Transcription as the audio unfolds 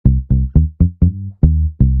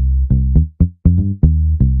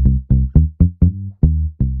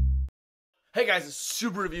guys, it's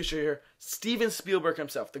Super Review Show here. Steven Spielberg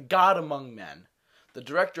himself, the god among men, the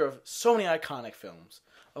director of so many iconic films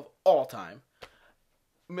of all time.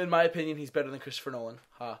 In my opinion, he's better than Christopher Nolan.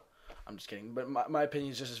 I'm just kidding, but my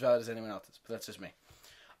opinion is just as valid as anyone else's, but that's just me.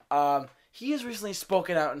 He has recently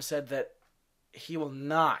spoken out and said that he will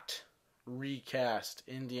not recast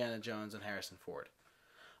Indiana Jones and Harrison Ford.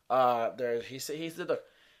 He said, look,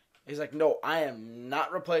 he's like, no, I am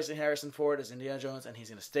not replacing Harrison Ford as Indiana Jones, and he's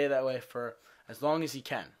going to stay that way for as long as he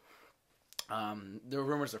can. There were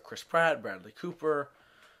rumors of Chris Pratt, Bradley Cooper,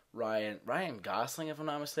 Ryan Gosling, if I'm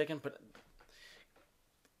not mistaken, but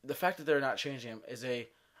the fact that they're not changing him is a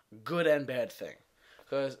good and bad thing.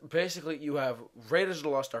 Because basically you have Raiders of the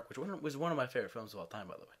Lost Ark, which was one of my favorite films of all time,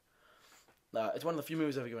 by the way. It's one of the few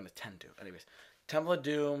movies I've given a 10 to. Anyways, Temple of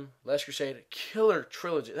Doom, Last Crusade, killer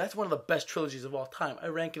trilogy. That's one of the best trilogies of all time.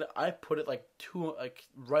 I put it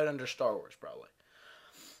right under Star Wars, probably.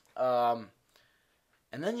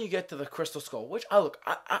 And then you get to the Crystal Skull, which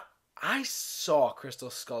I saw Crystal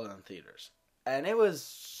Skull in theaters, and it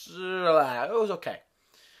was okay.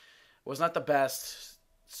 It was not the best.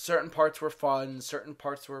 Certain parts were fun, certain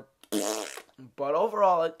parts were, but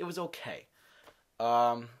overall it was okay.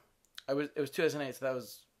 It was 2008, so that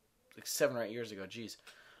was like 7 or 8 years ago. Jeez.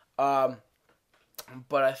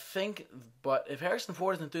 But if Harrison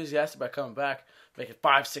Ford is enthusiastic about coming back, making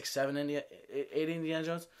 5, 6, 7, 8 Indiana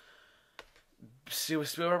Jones, see with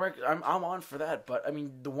Spielberg, I'm on for that. But I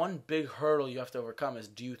mean, the one big hurdle you have to overcome is: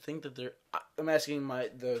 do you think that I'm asking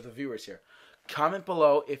the viewers here. Comment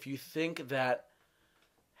below if you think that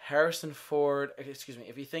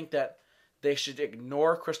if you think that they should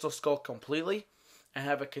ignore Crystal Skull completely and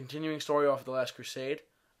have a continuing story off of The Last Crusade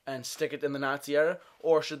and stick it in the Nazi era,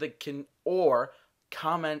 or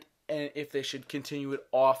comment if they should continue it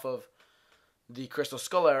off of the Crystal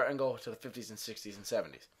Skull era and go to the 50s and 60s and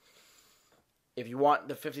 70s. If you want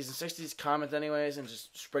the 50s and 60s, comment anyways and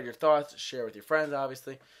just spread your thoughts, share with your friends,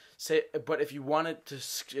 obviously. But if you wanted to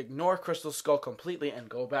ignore Crystal Skull completely and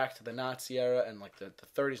go back to the Nazi era and like the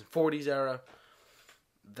 30s and 40s era,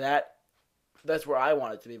 that's where I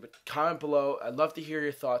want it to be. But comment below. I'd love to hear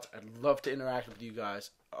your thoughts. I'd love to interact with you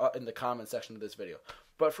guys in the comment section of this video.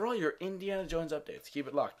 But for all your Indiana Jones updates, keep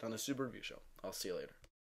it locked on the Super Review Show. I'll see you later.